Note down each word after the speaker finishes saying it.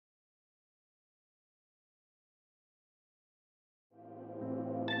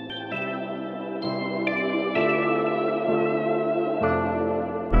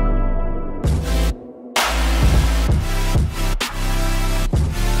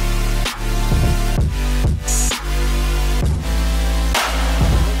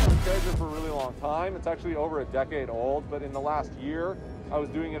It's actually over a decade old, but in the last year, I was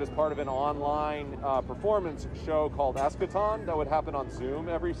doing it as part of an online performance show called Eschaton that would happen on Zoom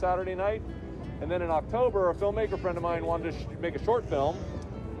every Saturday night. And then in October, a filmmaker friend of mine wanted to make a short film,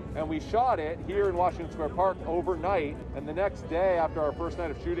 and we shot it here in Washington Square Park overnight. And the next day, after our first night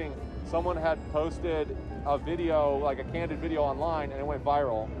of shooting, someone had posted a video, like a candid video online, and it went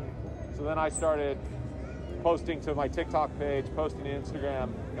viral. So then I started posting to my TikTok page, posting to Instagram,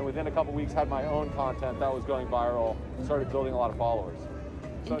 and within a couple weeks had my own content that was going viral, started building a lot of followers.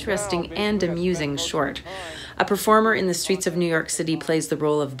 Interesting and amusing short. A performer in the streets of New York City plays the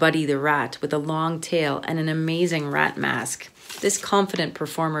role of Buddy the Rat with a long tail and an amazing rat mask. This confident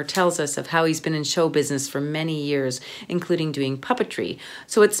performer tells us of how he's been in show business for many years, including doing puppetry,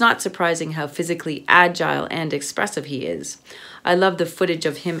 so it's not surprising how physically agile and expressive he is. I love the footage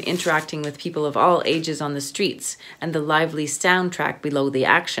of him interacting with people of all ages on the streets and the lively soundtrack below the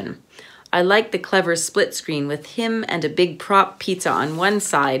action. I like the clever split screen with him and a big prop pizza on one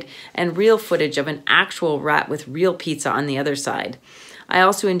side and real footage of an actual rat with real pizza on the other side. I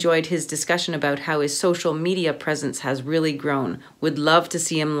also enjoyed his discussion about how his social media presence has really grown. Would love to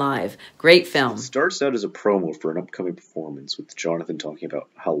see him live. Great film. It starts out as a promo for an upcoming performance with Jonothon talking about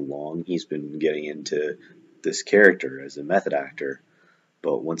how long he's been getting into this character as a method actor.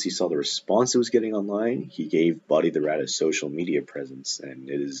 But once he saw the response it was getting online, he gave Buddy the Rat a social media presence, and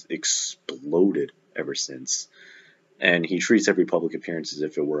it has exploded ever since. And he treats every public appearance as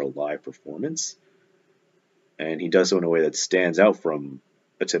if it were a live performance. And he does so in a way that stands out from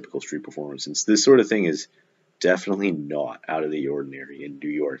a typical street performance, since this sort of thing is definitely not out of the ordinary in New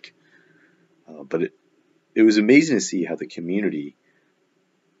York. But it was amazing to see how the community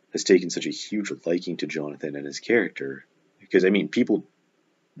has taken such a huge liking to Jonothon and his character. Because, I mean, people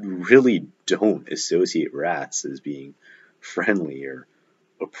really don't associate rats as being friendly or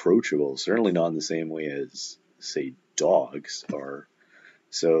approachable, certainly not in the same way as, say, dogs are.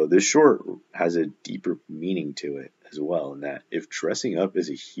 So this short has a deeper meaning to it as well, in that if dressing up as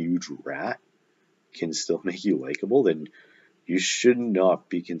a huge rat can still make you likable, then you should not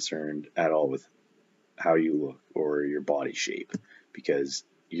be concerned at all with how you look or your body shape, because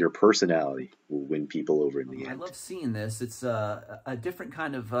your personality will win people over in the end. I love seeing this. It's a different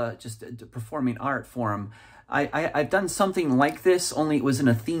kind of just performing art form. I've done something like this, only it was in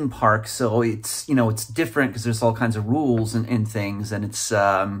a theme park, so it's, you know, it's different because there's all kinds of rules and things, and it's,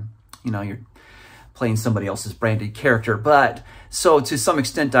 you know, you're playing somebody else's branded character. But, so to some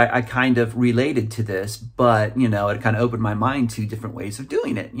extent, I kind of related to this, but, you know, it kind of opened my mind to different ways of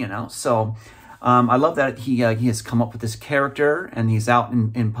doing it, you know, so... I love that he has come up with this character and he's out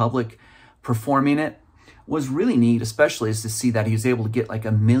in public performing it. What's really neat, especially, is to see that he was able to get like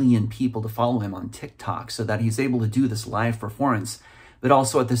 1 million people to follow him on TikTok, so that he's able to do this live performance, but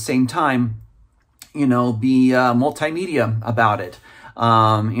also at the same time, you know, be multimedia about it,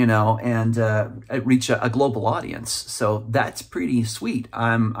 you know, and reach a global audience. So that's pretty sweet.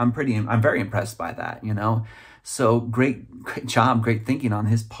 I'm very impressed by that, you know. So great job, great thinking on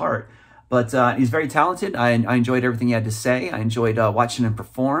his part. But he's very talented. I enjoyed everything he had to say. I enjoyed watching him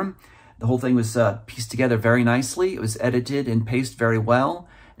perform. The whole thing was pieced together very nicely. It was edited and paced very well,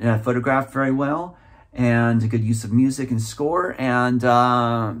 and photographed very well, and a good use of music and score. And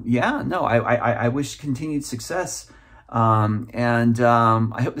yeah, no, I wish continued success. I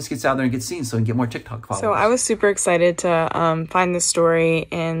hope this gets out there and gets seen so we can get more TikTok followers. So I was super excited to find the story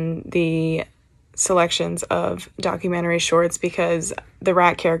in the selections of documentary shorts, because the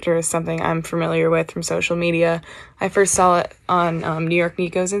rat character is something I'm familiar with from social media. I first saw it on New York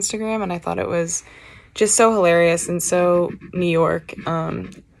Nico's Instagram, and I thought it was just so hilarious and so New York.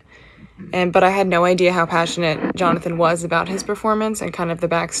 But I had no idea how passionate Jonothon was about his performance and kind of the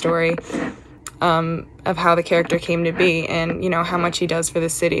backstory of how the character came to be, and, you know, how much he does for the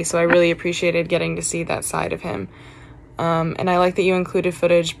city. So I really appreciated getting to see that side of him. And I like that you included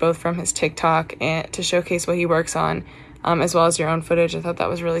footage both from his TikTok and to showcase what he works on, as well as your own footage. I thought that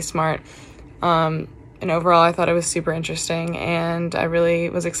was really smart. And overall, I thought it was super interesting, and I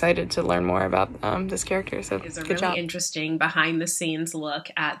really was excited to learn more about this character. So it's a good really job. Interesting behind-the-scenes look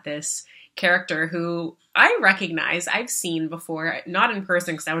at this character who I recognize, I've seen before, not in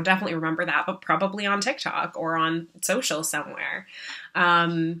person because I would definitely remember that, but probably on TikTok or on social somewhere.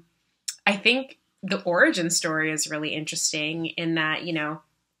 I think the origin story is really interesting in that, you know,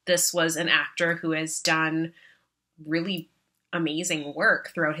 this was an actor who has done really amazing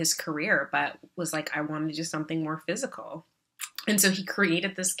work throughout his career, but was like, I want to do something more physical. And so he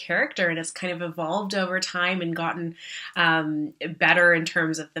created this character, and it's kind of evolved over time and gotten better in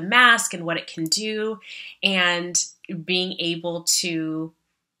terms of the mask and what it can do, and being able to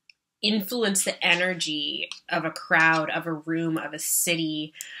influence the energy of a crowd, of a room, of a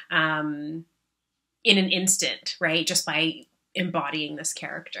city, in an instant, right? Just by embodying this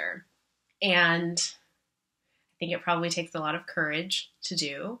character. And I think it probably takes a lot of courage to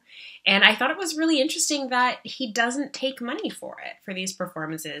do. And I thought it was really interesting that he doesn't take money for it, for these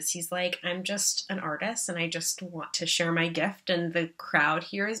performances. He's like, I'm just an artist and I just want to share my gift, and the crowd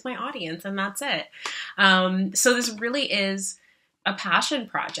here is my audience, and that's it. So this really is a passion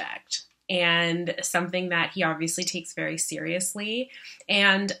project and something that he obviously takes very seriously.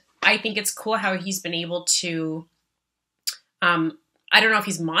 And I think it's cool how he's been able to, I don't know if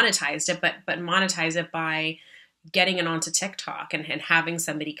he's monetized it, but monetize it by getting it onto TikTok and having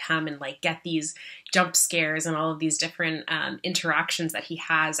somebody come and like get these jump scares and all of these different interactions that he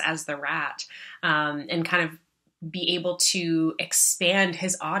has as the rat, and kind of be able to expand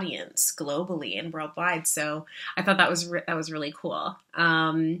his audience globally and worldwide. So I thought that was really cool.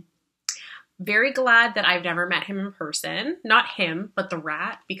 Very glad that I've never met him in person. Not him, but the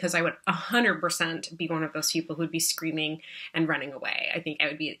rat, because I would 100% be one of those people who would be screaming and running away. I think I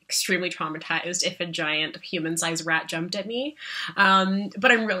would be extremely traumatized if a giant human-sized rat jumped at me.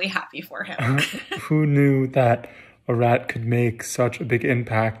 But I'm really happy for him. Who knew that a rat could make such a big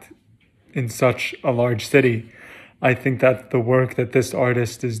impact in such a large city? I think that the work that this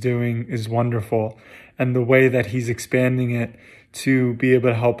artist is doing is wonderful, and the way that he's expanding it to be able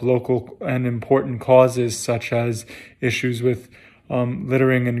to help local and important causes, such as issues with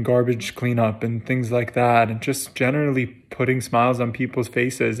littering and garbage cleanup and things like that, and just generally putting smiles on people's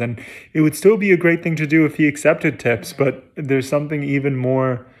faces. And it would still be a great thing to do if he accepted tips, but there's something even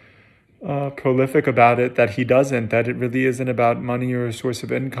more prolific about it that he doesn't, that it really isn't about money or a source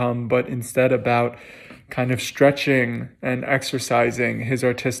of income, but instead about kind of stretching and exercising his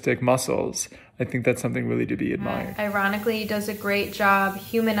artistic muscles. I think that's something really to be admired. Ironically, he does a great job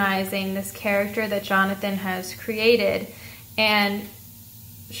humanizing this character that Jonothon has created and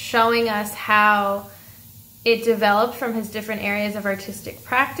showing us how it developed from his different areas of artistic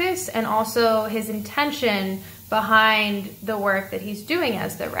practice, and also his intention behind the work that he's doing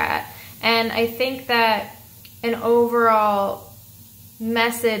as the rat. And I think that an overall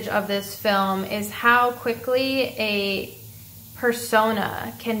message of this film is how quickly a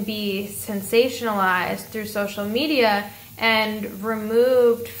persona can be sensationalized through social media and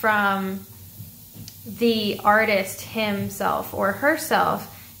removed from the artist himself or herself,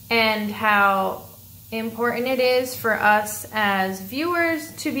 and how important it is for us as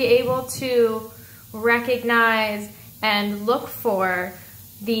viewers to be able to recognize and look for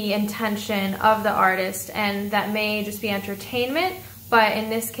the intention of the artist. And that may just be entertainment, but in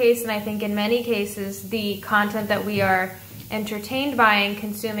this case, and I think in many cases, the content that we are entertained by and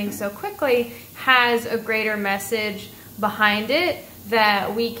consuming so quickly has a greater message behind it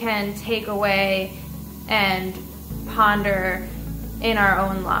that we can take away and ponder in our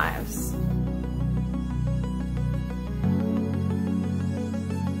own lives.